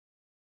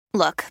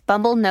Look,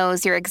 Bumble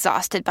knows you're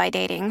exhausted by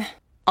dating.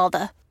 All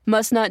the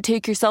must not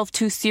take yourself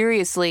too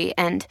seriously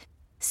and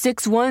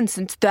 6'1"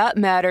 since that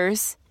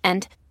matters.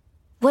 And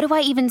what do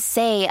I even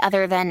say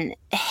other than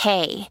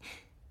hey?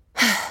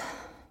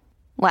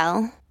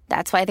 Well,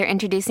 that's why they're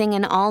introducing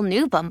an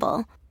all-new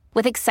Bumble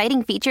with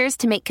exciting features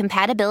to make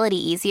compatibility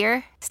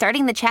easier,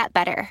 starting the chat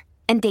better,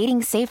 and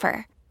dating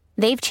safer.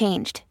 They've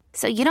changed,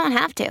 so you don't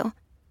have to.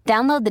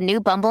 Download the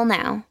new Bumble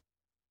now.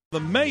 The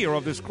mayor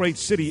of this great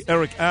city,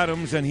 Eric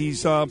Adams, and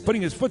he's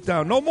putting his foot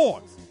down. No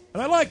more.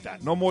 And I like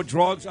that. No more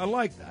drugs. I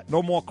like that.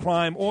 No more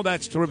crime. All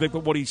that's terrific.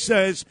 But what he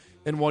says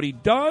and what he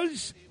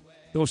does,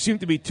 those seem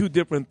to be two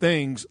different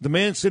things. The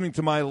man sitting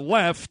to my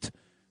left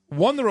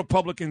won the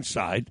Republican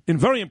side in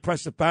very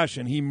impressive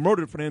fashion. He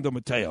murdered Fernando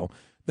Mateo.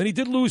 Then he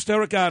did lose to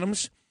Eric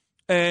Adams,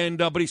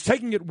 but he's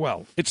taking it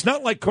well. It's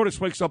not like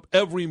Curtis wakes up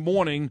every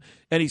morning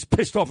and he's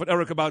pissed off at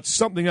Eric about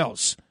something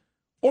else.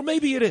 Or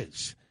maybe it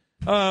is.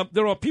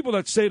 There are people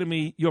that say to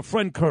me, your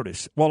friend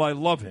Curtis, well, I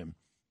love him,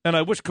 and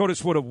I wish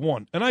Curtis would have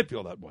won. And I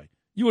feel that way.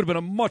 You would have been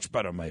a much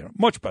better mayor,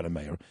 much better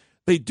mayor.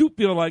 They do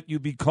feel like you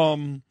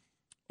become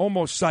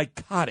almost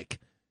psychotic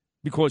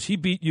because he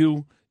beat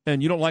you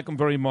and you don't like him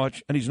very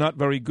much and he's not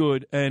very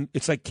good, and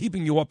it's like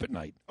keeping you up at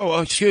night.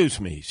 Oh, excuse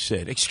me,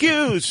 Sid.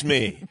 Excuse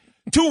me.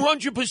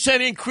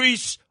 200%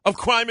 increase of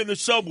crime in the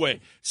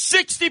subway.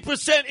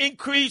 60%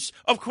 increase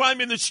of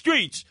crime in the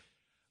streets.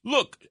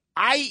 Look,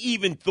 I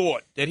even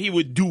thought that he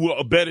would do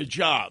a better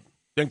job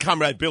than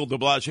Comrade Bill de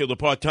Blasio, the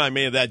part-time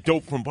mayor, that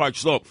dope from Park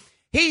Slope.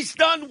 He's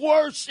done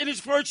worse in his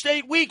first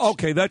 8 weeks.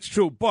 Okay, that's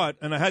true. But,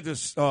 and I had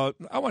this, I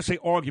want to say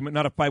argument,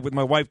 not a fight, with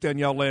my wife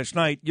Danielle last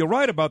night. You're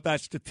right about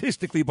that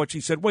statistically, but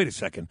she said, wait a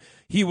second.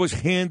 He was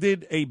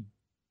handed a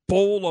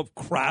bowl of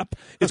crap.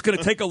 It's going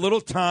to take a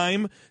little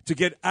time to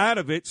get out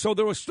of it. So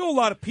there are still a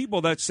lot of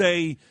people that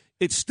say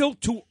it's still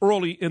too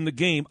early in the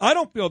game. I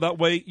don't feel that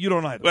way. You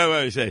don't either.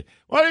 Wait.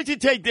 Why don't you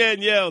take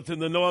Danielle to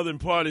the northern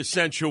part of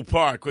Central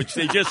Park, which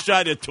they just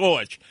tried to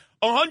torch?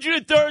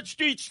 103rd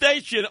Street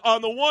Station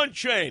on the 1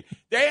 train.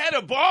 They had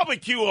a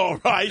barbecue, all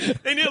right.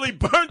 They nearly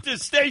burnt the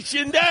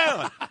station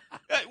down.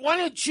 Why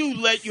don't you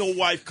let your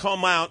wife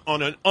come out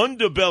on an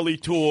underbelly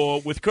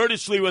tour with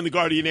Curtis Lee and the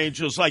Guardian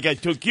Angels like I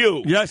took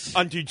you? Yes.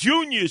 Onto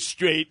Junior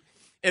Street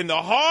in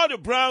the heart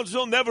of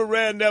Brownsville, never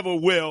ran, never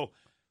will.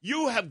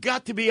 You have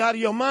got to be out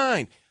of your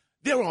mind.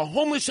 There are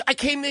homeless. I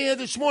came there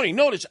this morning.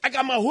 Notice, I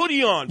got my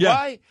hoodie on. Yeah.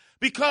 Why?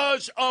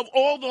 Because of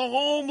all the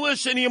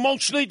homeless and the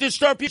emotionally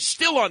disturbed people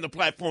still on the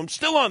platform,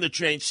 still on the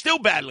train, still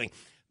battling.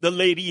 The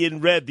lady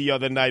in red the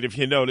other night, if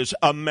you notice,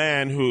 a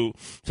man who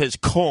says,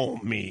 call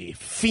me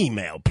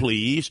female,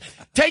 please,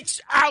 takes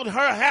out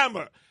her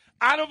hammer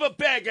out of a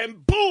bag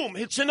and boom,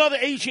 hits another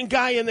Asian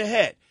guy in the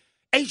head.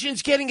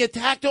 Asians getting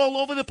attacked all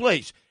over the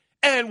place.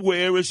 And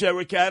where is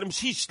Eric Adams?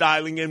 He's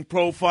styling and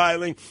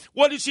profiling.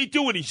 What is he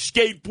doing? He's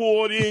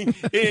skateboarding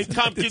in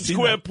Tompkins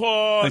Square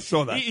Park. I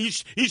saw that.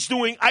 He's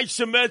doing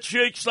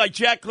isometrics like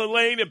Jack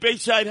LaLanne at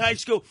Bayside High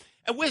School.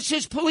 And where's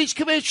his police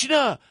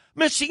commissioner?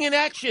 Missing in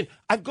action.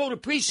 I go to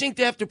precinct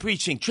after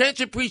precinct,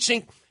 transit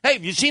precinct. Hey,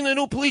 have you seen the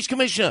new police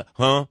commissioner?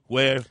 Huh?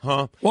 Where?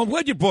 Huh? Well, I'm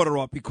glad you brought her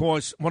up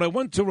because when I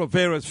went to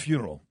Rivera's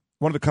funeral,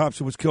 one of the cops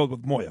who was killed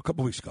with Moya a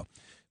couple of weeks ago,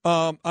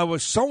 I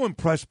was so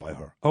impressed by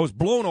her. I was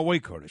blown away,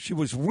 Curtis. She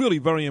was really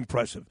very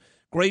impressive.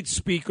 Great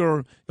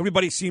speaker.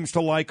 Everybody seems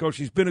to like her.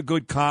 She's been a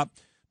good cop.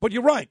 But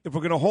you're right. If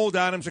we're going to hold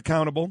Adams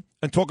accountable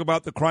and talk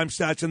about the crime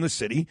stats in the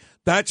city,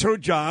 that's her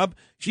job.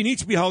 She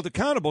needs to be held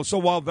accountable. So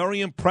while very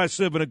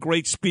impressive and a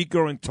great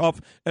speaker and tough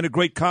and a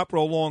great cop for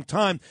a long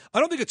time, I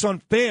don't think it's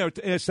unfair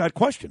to ask that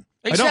question.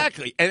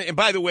 Exactly. And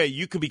by the way,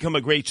 you could become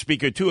a great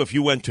speaker, too, if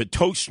you went to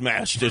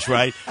Toastmasters,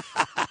 right?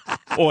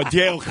 Or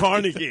Dale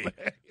Carnegie.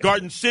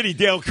 Garden City,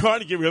 Dale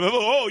Carnegie, remember?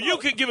 Oh, you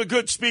could give a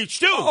good speech,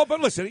 too. Oh, but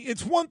listen,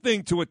 it's one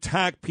thing to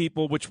attack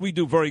people, which we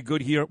do very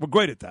good here. We're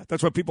great at that.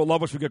 That's why people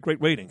love us. We get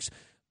great ratings.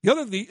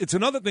 It's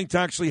another thing to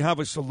actually have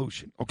a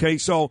solution, okay?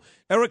 So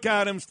Eric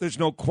Adams, there's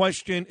no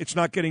question it's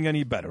not getting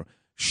any better.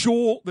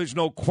 Shul, there's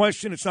no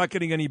question it's not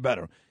getting any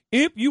better.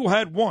 If you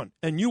had won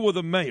and you were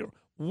the mayor,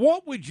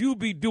 what would you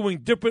be doing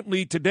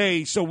differently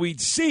today so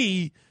we'd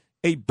see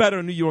a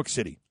better New York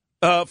City?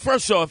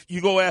 First off, you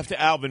go after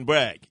Alvin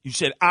Bragg. You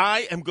said,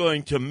 I am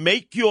going to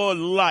make your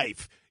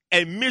life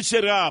a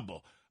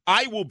miserable.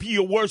 I will be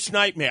your worst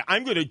nightmare.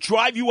 I'm going to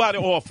drive you out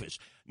of office.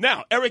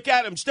 Now, Eric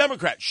Adams,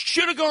 Democrat,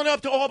 should have gone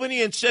up to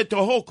Albany and said to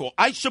Hochul,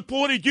 I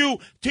supported you.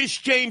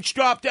 Tish James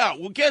dropped out.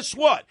 Well, guess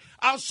what?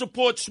 I'll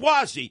support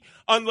Swazi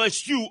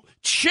unless you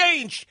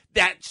change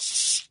that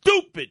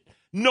stupid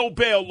no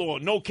bail law,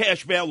 no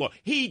cash bail law.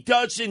 He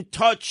doesn't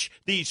touch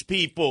these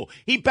people.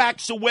 He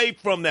backs away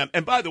from them.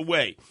 And by the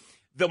way,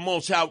 the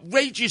most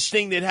outrageous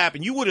thing that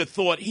happened, you would have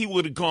thought he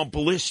would have gone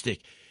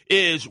ballistic,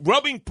 is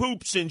rubbing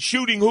poops and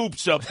shooting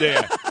hoops up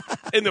there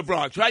in the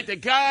Bronx, right? The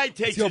guy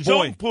takes his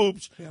own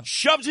poops,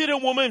 shoves it in a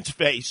woman's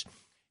face.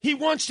 He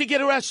wants to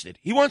get arrested.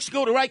 He wants to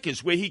go to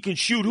Rikers where he can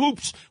shoot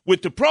hoops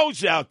with the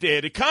pros out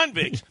there, the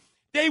convicts.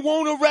 They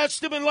won't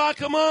arrest him and lock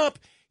him up.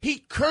 He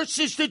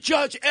curses the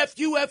judge, F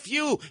you, F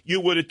you.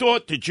 You would have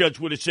thought the judge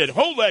would have said,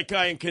 hold that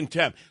guy in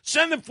contempt.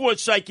 Send him for a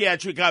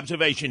psychiatric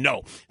observation.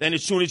 No. Then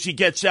as soon as he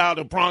gets out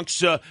of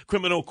Bronx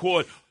criminal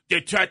court,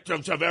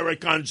 detectives of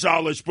Eric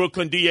Gonzalez,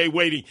 Brooklyn DA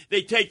waiting.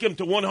 They take him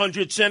to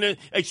 100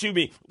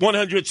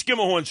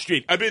 Skimmerhorn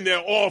Street. I've been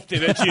there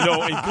often, as you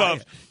know, in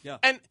clubs. Yeah.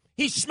 And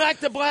he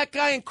smacked a black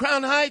guy in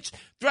Crown Heights,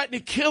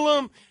 threatened to kill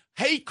him.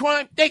 Hate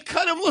crime, they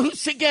cut him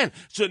loose again.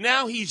 So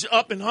now he's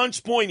up in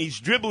Hunts Point. He's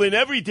dribbling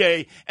every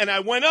day. And I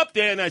went up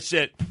there and I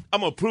said,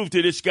 I'm going to prove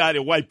to this guy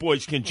that white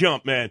boys can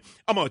jump, man.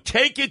 I'm going to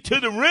take it to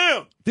the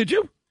rim. Did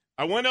you?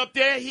 I went up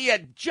there. He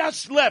had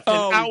just left an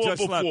hour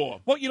before.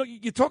 Left. Well,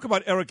 you talk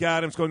about Eric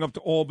Adams going up to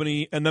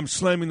Albany and them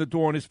slamming the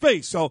door in his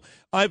face. So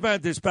I've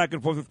had this back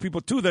and forth with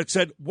people, too, that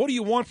said, what do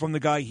you want from the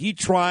guy? He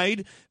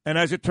tried, and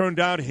as it turned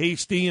out,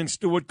 Hasty and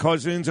Stuart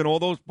Cousins and all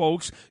those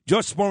folks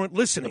just weren't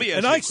listening.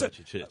 And I said,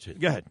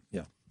 go ahead.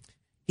 Yeah.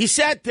 He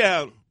sat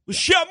down with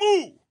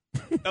Shamu.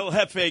 El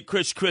Jefe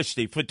Chris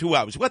Christie for 2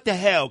 hours. What the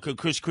hell could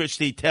Chris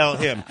Christie tell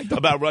him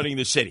about running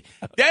the city?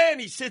 Then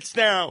he sits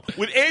down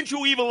with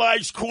Andrew Evil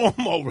Eyes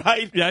Cuomo,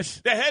 right?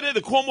 Yes. The head of the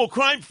Cuomo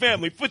crime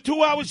family for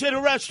 2 hours at a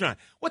restaurant.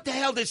 What the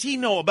hell does he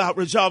know about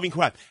resolving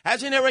crime?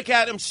 Hasn't Eric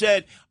Adams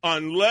said,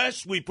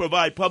 unless we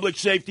provide public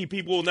safety,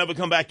 people will never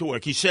come back to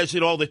work? He says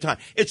it all the time.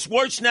 It's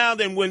worse now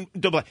than when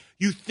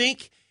you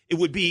think it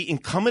would be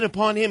incumbent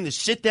upon him to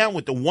sit down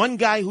with the one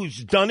guy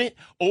who's done it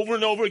over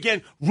and over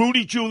again,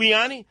 Rudy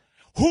Giuliani?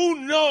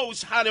 Who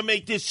knows how to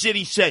make this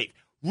city safe?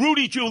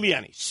 Rudy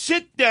Giuliani.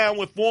 Sit down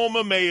with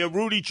former mayor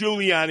Rudy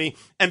Giuliani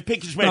and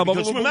pick his man.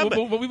 Because remember,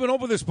 but we've been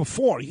over this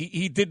before.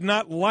 He did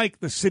not like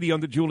the city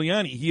under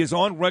Giuliani. He is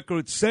on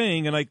record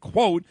saying, and I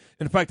quote,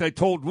 in fact, I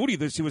told Rudy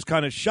this, he was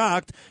kind of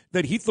shocked,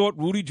 that he thought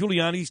Rudy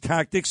Giuliani's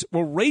tactics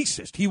were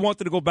racist. He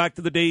wanted to go back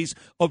to the days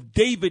of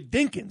David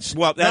Dinkins.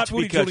 Well, that's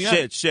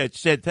because,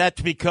 Sid,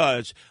 that's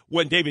because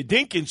when David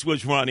Dinkins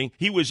was running,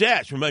 he was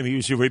asked, remember, he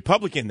was a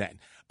Republican then,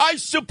 I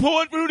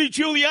support Rudy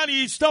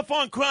Giuliani's stuff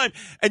on crime.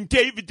 And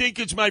David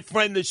Dinkins, my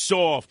friend, is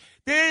soft.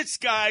 This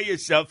guy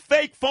is a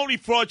fake, phony,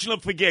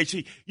 fraudulent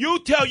fugazi. You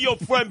tell your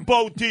friend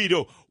Bo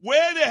Dietl,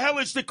 where the hell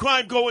is the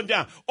crime going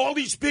down? All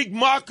these big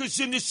markers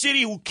in the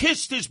city who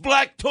kissed his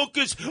black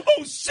tookers.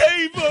 Oh,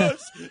 save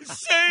us!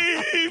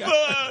 Save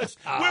us!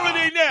 Where are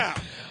they now?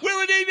 Where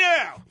are they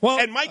now? Well,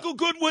 and Michael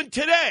Goodwin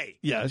today.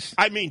 Yes.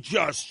 I mean,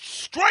 just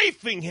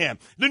strafing him.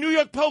 The New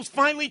York Post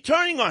finally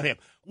turning on him.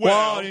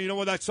 Well, you know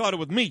what? That started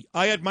with me.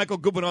 I had Michael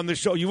Goodwin on this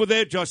show. You were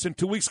there, Justin,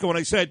 2 weeks ago, and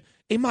I said,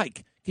 hey,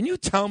 Mike, can you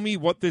tell me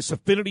what this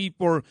affinity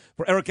for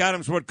Eric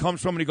Adams, where it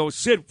comes from? And he goes,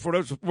 Sid, for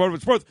what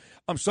it's worth,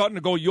 I'm starting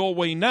to go your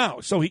way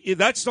now. So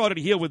that started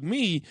here with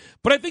me.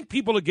 But I think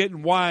people are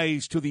getting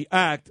wise to the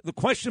act. The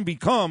question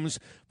becomes,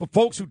 for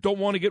folks who don't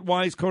want to get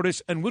wise,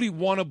 Curtis, and really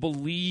want to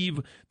believe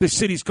the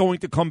city's going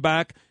to come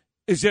back,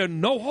 is there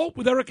no hope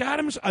with Eric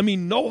Adams? I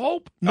mean, no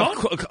hope? None?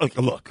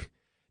 Look.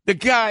 The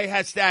guy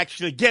has to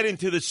actually get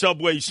into the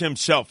subways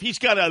himself. He's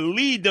got to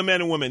lead the men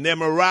and women. Their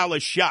morale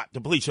is shot. The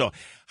police are.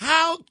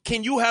 How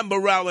can you have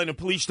morale in a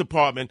police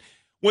department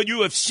when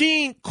you have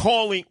seen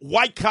calling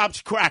white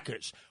cops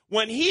crackers?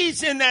 When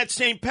he's in that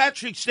St.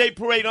 Patrick's Day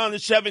parade on the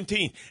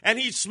 17th, and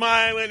he's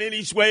smiling and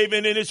he's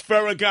waving in his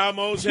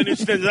Ferragamos and his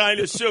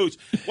designer suits,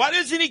 why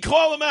doesn't he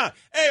call them out?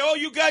 Hey, all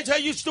you guys I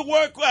used to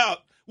work out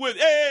with,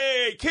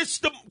 hey,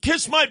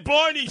 kiss my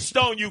Barney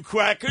Stone, you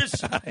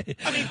crackers.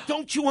 I mean,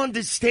 don't you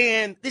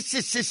understand? This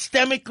is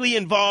systemically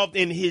involved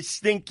in his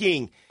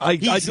thinking.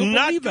 He's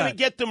not going to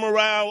get the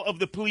morale of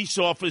the police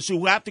officers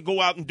who have to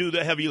go out and do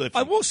the heavy lifting.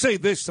 I will say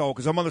this, though,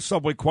 because I'm on the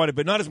subway quite a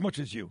bit, not as much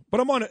as you,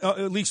 but I'm on it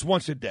at least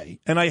once a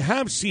day. And I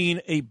have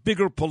seen a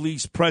bigger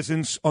police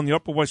presence on the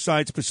Upper West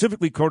Side,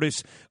 specifically,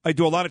 Curtis. I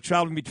do a lot of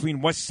traveling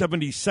between West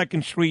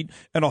 72nd Street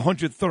and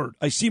 103rd.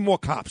 I see more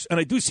cops, and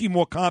I do see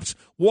more cops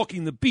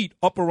walking the beat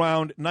up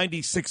around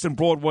 96th and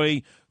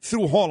Broadway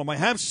through Harlem. I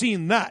have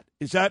seen that.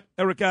 Is that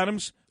Eric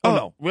Adams? Oh,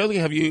 no. Really?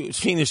 Have you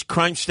seen his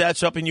crime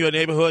stats up in your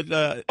neighborhood?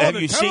 Have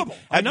you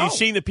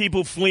seen the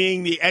people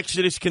fleeing? The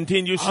exodus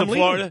continues to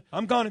Florida?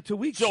 I'm gone in 2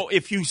 weeks. So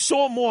if you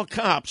saw more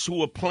cops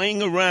who are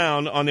playing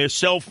around on their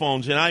cell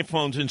phones and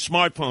iPhones and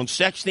smartphones,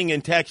 sexting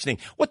and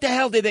texting, what the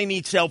hell do they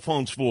need cell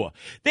phones for?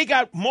 They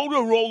got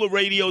Motorola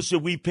radios that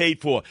we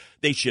paid for.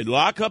 They should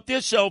lock up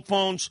their cell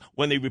phones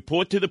when they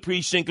report to the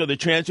precinct or the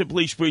transit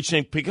police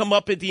precinct, pick them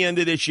up at the end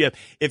of their shift.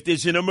 If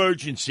there's an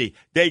emergency,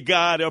 they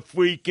got a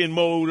freaking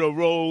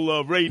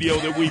Motorola radio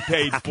that we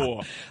paid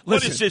for.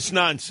 What is this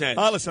nonsense?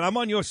 Listen, I'm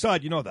on your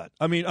side. You know that.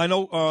 I mean, I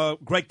know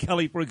Greg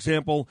Kelly, for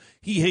example,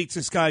 he hates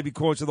this guy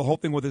because of the whole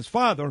thing with his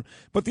father.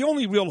 But the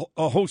only real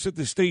host at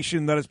the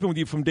station that has been with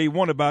you from day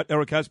one about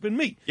Eric has been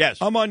me. Yes.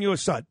 I'm on your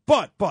side.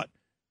 But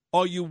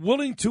are you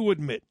willing to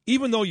admit,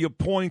 even though your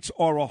points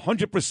are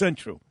 100%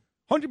 true,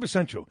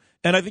 100% true,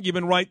 and I think you've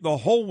been right the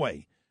whole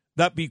way,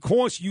 that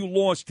because you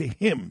lost to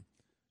him,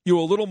 you're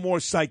a little more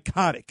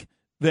psychotic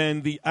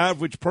than the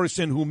average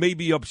person who may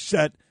be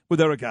upset with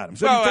Eric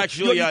Adams. Well,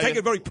 You take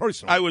it very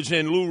personal. I was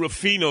in Lou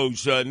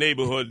Rufino's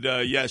neighborhood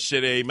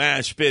yesterday,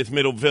 Maspeth,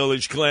 Middle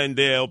Village,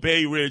 Glendale,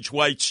 Bay Ridge,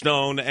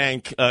 Whitestone,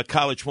 and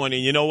College Point.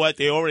 And you know what?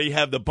 They already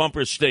have the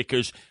bumper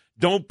stickers.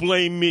 Don't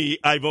blame me.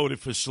 I voted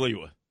for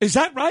Sliwa. Is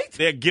that right?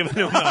 They're giving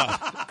him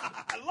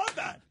I love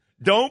that.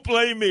 Don't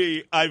blame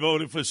me. I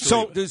voted for Sliwa.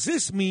 So does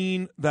this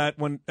mean that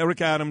when Eric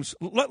Adams,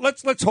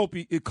 let's hope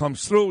it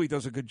comes through. He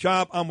does a good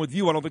job. I'm with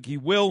you. I don't think he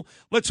will.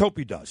 Let's hope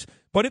he does.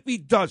 But if he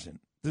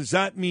doesn't, does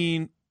that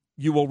mean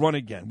you will run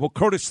again? Will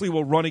Curtis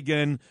Sliwa run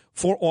again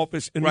for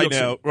office in New York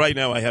City? Right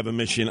now, I have a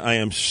mission. I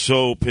am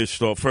so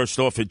pissed off. First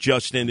off, at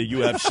Justin that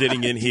you have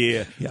sitting in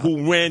here,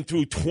 who ran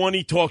through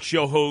 20 talk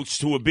show hosts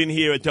who have been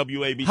here at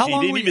WABC. How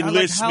long, didn't even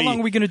list how me.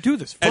 long are we going to do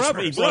this? As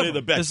Forever. one of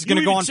the best. This is going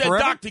to go on said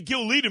forever? Dr.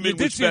 Gil Liederman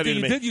was better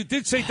than me. You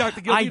did say Dr.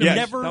 Gil I Liederman.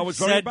 never That was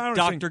very said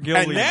embarrassing. Dr. Gil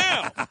And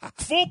Liederman. now,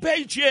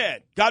 full-page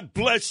ad. God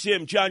bless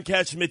him, John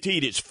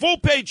Catsimatidis.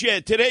 Full-page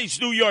ad,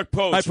 today's New York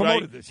Post, I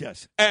promoted this,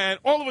 yes. And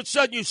all of a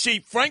sudden you see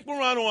Frank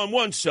Morano on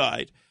one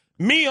side,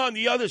 me on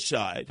the other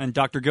side. And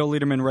Dr. Gil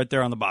Liederman right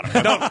there on the bottom.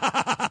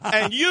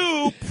 And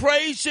you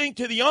praising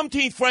to the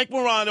umpteenth Frank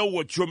Morano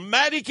with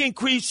dramatic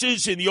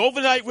increases in the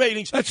overnight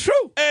ratings. That's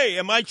true. Hey,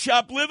 am I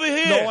chopped liver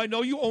here? No, I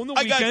know you own the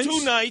weekends. I got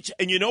 2 nights,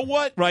 and you know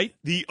what? Right.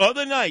 The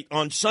other night,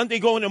 on Sunday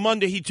going to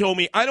Monday, he told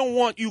me, I don't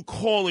want you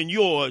calling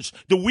yours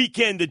the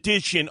weekend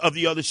edition of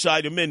The Other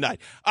Side of Midnight.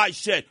 I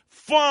said,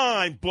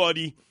 fine,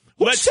 buddy.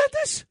 Who said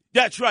this?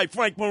 That's right,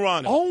 Frank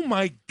Morano. Oh,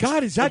 my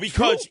God, is that true?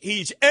 Because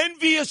he's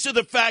envious of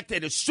the fact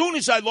that as soon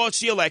as I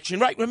lost the election,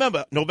 right,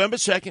 remember, November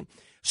 2nd,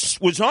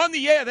 was on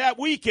the air that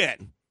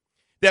weekend,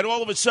 that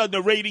all of a sudden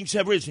the ratings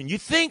have risen. You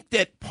think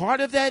that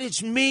part of that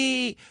is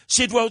me,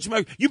 Sid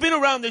Rosenberg? You've been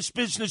around this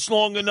business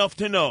long enough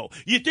to know.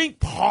 You think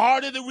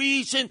part of the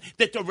reason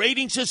that the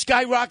ratings are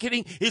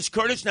skyrocketing is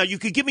Curtis? Now, you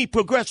could give me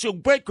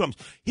progressive breadcrumbs.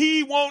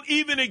 He won't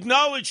even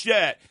acknowledge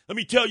that. Let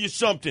me tell you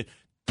something.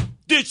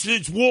 This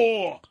is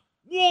war.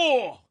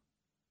 War.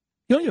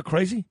 You know you're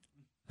crazy.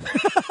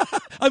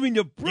 I mean,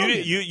 you're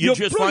brilliant. You're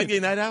just brilliant.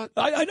 finding that out?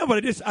 I know, but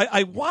it is.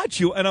 I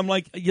watch you, and I'm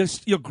like,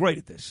 you're great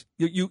at this.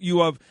 You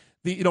have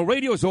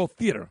radio is all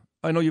theater.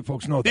 I know you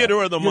folks know theater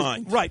that. of the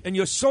mind, right? And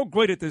you're so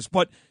great at this,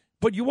 but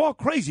you are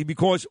crazy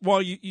because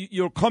while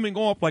you're coming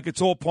off like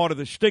it's all part of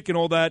the shtick and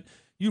all that,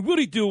 you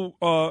really do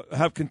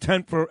have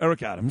contempt for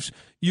Eric Adams.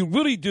 You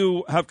really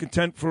do have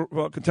contempt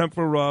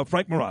for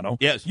Frank Morano.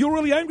 Yes. You're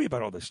really angry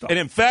about all this stuff. And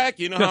in fact,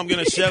 you know how I'm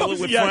going to settle it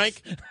with Frank?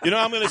 You know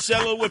how I'm going to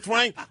settle it with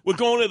Frank? We're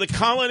going to the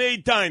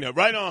Colonnade Diner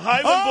right on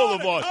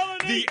Highland Boulevard,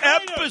 the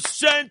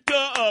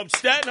epicenter of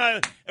Staten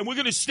Island. And we're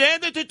going to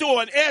stand at the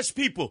door and ask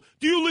people,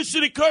 do you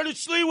listen to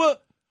Curtis Sliwa?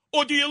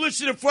 Or do you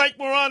listen to Frank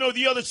Morano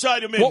The Other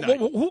Side of Midnight?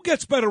 Well, who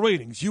gets better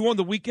ratings? You on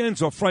the weekends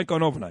or Frank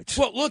on overnights?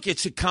 Well, look,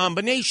 it's a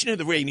combination of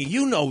the rating.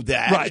 You know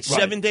that. Right, it's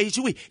 7 days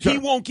a week. Sure. He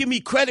won't give me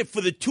credit for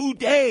the 2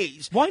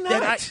 days. Why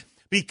not?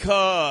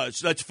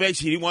 Because, let's face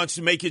it, he wants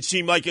to make it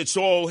seem like it's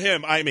all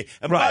him. And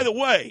by the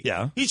way,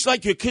 he's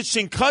like your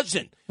kissing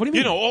cousin. What do you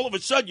mean? You know, all of a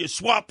sudden you're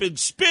swapping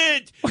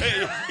spit.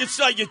 It's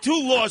like you're 2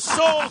 lost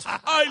souls.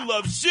 I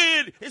love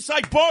Sid. It's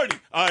like Barney.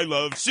 I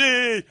love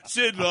Sid.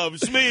 Sid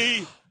loves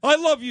me. I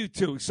love you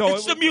too. So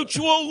it's a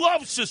mutual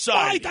love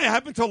society. I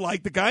happen to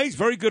like the guy. He's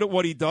very good at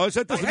what he does.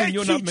 That doesn't mean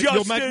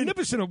you're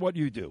magnificent at what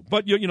you do.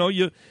 But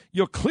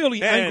you're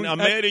clearly angry I'm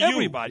mad at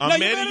everybody.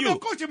 I'm mad at you. Of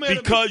course you're mad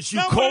because at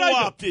me. you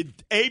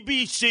co-opted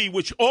ABC,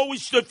 which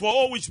always stood for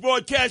Always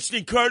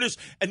Broadcasting, Curtis,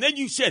 and then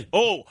you said,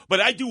 "Oh, but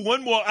I do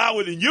 1 more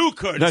hour than you,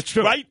 Curtis." That's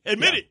true. Right?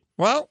 Admit it.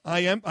 Well, I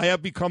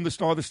have become the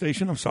star of the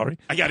station. I'm sorry.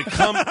 I got to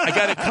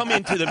come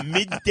into the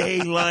midday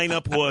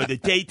lineup or the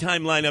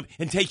daytime lineup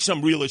and take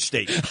some real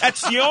estate.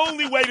 That's the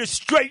only way to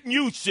straighten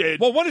you, Sid.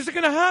 Well, when is it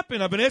going to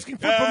happen? I've been asking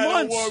for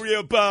months. Don't worry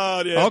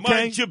about it. Okay.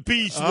 Mind your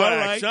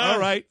beeswax.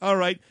 All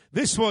right.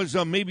 This was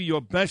maybe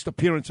your best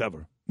appearance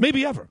ever.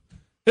 Maybe ever.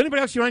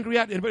 Anybody else you're angry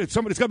at? It's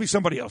got to be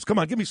somebody else. Come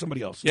on, give me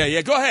somebody else.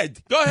 Yeah. Go ahead,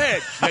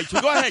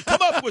 Rachel. Go ahead. Come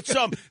up with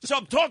some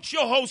talk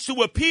show hosts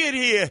who appeared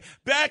here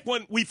back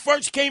when we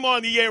first came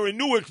on the air in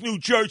Newark, New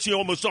Jersey,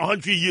 almost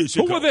 100 years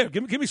ago. Who were there?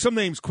 Give me some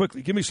names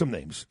quickly. Give me some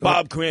names.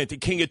 Bob Grant, the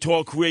king of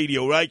talk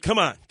radio, right? Come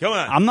on.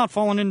 I'm not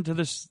falling into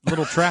this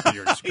little trap of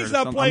yours. He's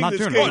not playing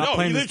this game. I'm not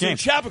playing this game. He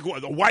lives in Chappaqua,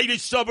 the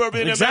whitest suburb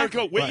in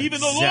America, where even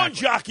the lawn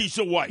jockeys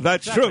are white.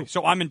 That's true.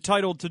 So I'm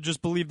entitled to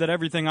just believe that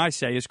everything I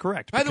say is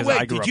correct. By the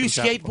way, did you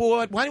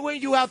skateboard? Why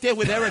weren't you out there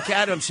with Eric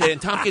Adams in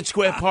Tompkins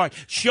Square Park,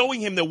 showing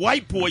him the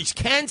white boys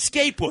can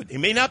skateboard? They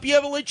may not be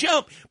able to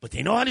jump, but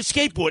they know how to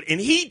skateboard,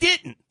 and he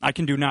didn't. I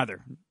can do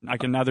neither. I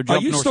can neither jump nor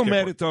skateboard. Are you still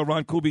mad at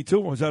Ron Kuby,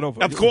 too, or is that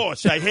over? Of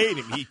course. I hate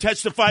him. He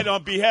testified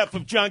on behalf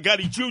of John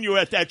Gotti Jr.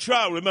 at that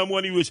trial. Remember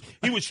when he was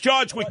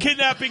charged with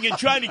kidnapping and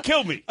trying to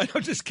kill me?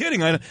 I'm just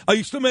kidding. Are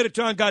you still mad at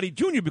John Gotti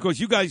Jr. because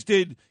you guys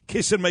did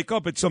kiss and make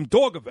up at some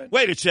dog event?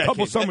 Wait a second.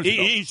 Couple summers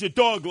ago. He's a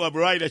dog lover,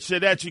 right? I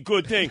said that's a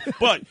good thing.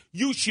 But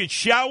you should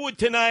shower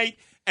tonight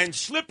and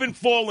slip and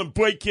fall and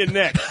break your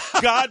neck.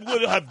 God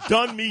would have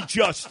done me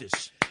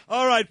justice.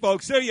 All right,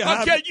 folks, there you have it.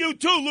 I'll get you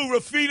too, Lou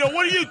Rufino.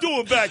 What are you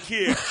doing back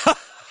here?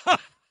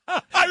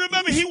 I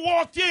remember he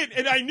walked in,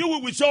 and I knew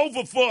it was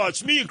over for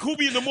us, me and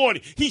Kubi in the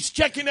morning. He's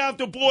checking out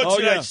the boards,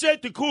 and I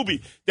said to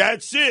Kubi,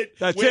 that's it.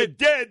 We're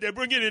dead. They're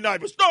bringing in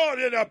Imus. No,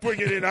 they're not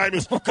bringing in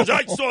Imus, because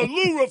I saw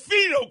Lou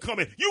Rufino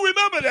coming. You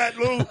remember that,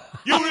 Lou?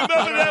 You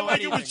remember that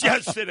like it was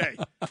yesterday.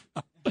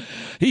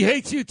 He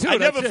hates you, too. I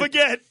never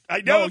forget.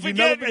 I never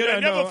forget.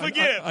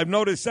 I've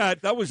noticed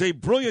that. That was a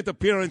brilliant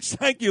appearance.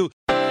 Thank you.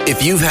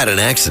 If you've had an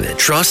accident,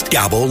 trust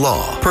Gabo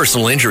Law.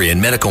 Personal injury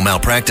and medical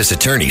malpractice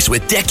attorneys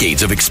with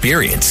decades of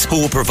experience who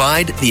will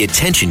provide the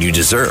attention you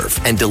deserve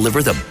and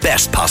deliver the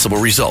best possible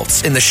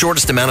results in the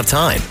shortest amount of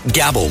time.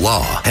 Gabo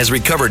Law has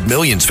recovered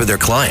millions for their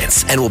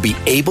clients and will be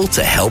able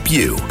to help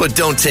you. But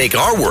don't take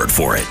our word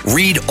for it.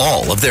 Read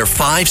all of their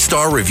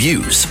 5-star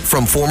reviews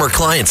from former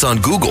clients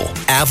on Google,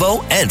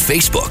 Avo, and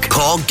Facebook.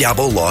 Call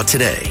Gabo Law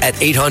today at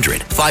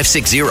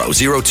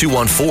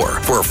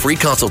 800-560-0214 for a free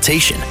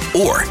consultation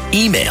or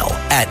email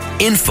at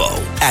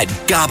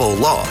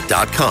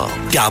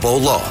info@gabolaw.com.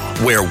 Gabo Law,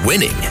 where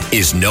winning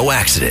is no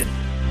accident.